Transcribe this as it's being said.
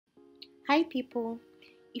Hi people,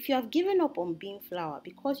 if you have given up on bean flour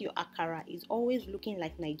because your akara is always looking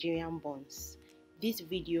like Nigerian buns, this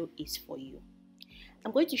video is for you.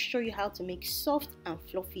 I'm going to show you how to make soft and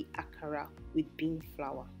fluffy akara with bean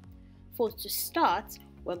flour. To start,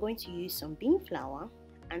 we're going to use some bean flour,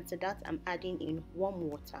 and to that I'm adding in warm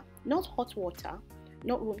water, not hot water,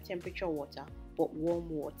 not room temperature water, but warm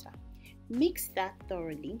water. Mix that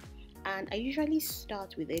thoroughly, and I usually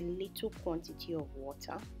start with a little quantity of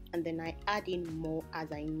water and then I add in more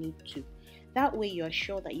as I need to. That way you're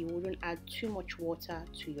sure that you wouldn't add too much water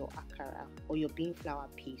to your akara or your bean flour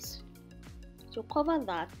paste. So cover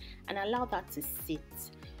that and allow that to sit.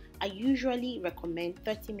 I usually recommend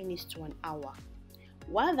 30 minutes to an hour.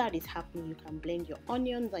 While that is happening, you can blend your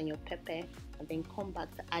onions and your pepper and then come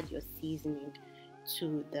back to add your seasoning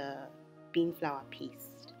to the bean flour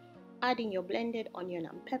paste. Add in your blended onion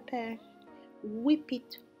and pepper, whip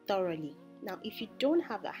it thoroughly. Now, if you don't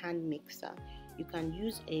have a hand mixer, you can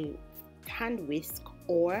use a hand whisk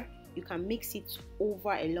or you can mix it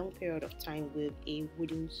over a long period of time with a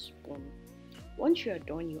wooden spoon. Once you're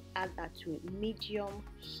done, you add that to medium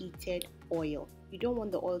heated oil. You don't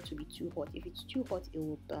want the oil to be too hot. If it's too hot, it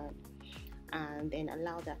will burn. And then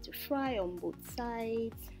allow that to fry on both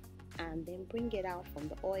sides and then bring it out from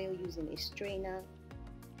the oil using a strainer.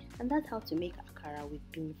 And that's how to make akara with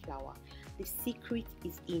bean flour. The secret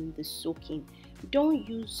is in the soaking. Don't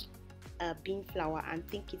use bean flour and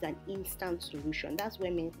think it's an instant solution. That's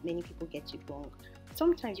where many people get it wrong.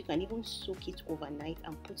 Sometimes you can even soak it overnight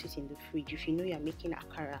and put it in the fridge if you know you're making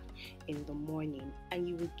akara in the morning, and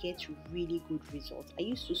you will get really good results. I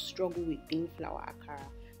used to struggle with bean flour akara,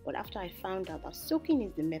 but after I found out that soaking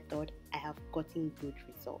is the method, I have gotten good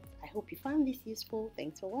results. I hope you found this useful.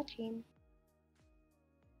 Thanks for watching.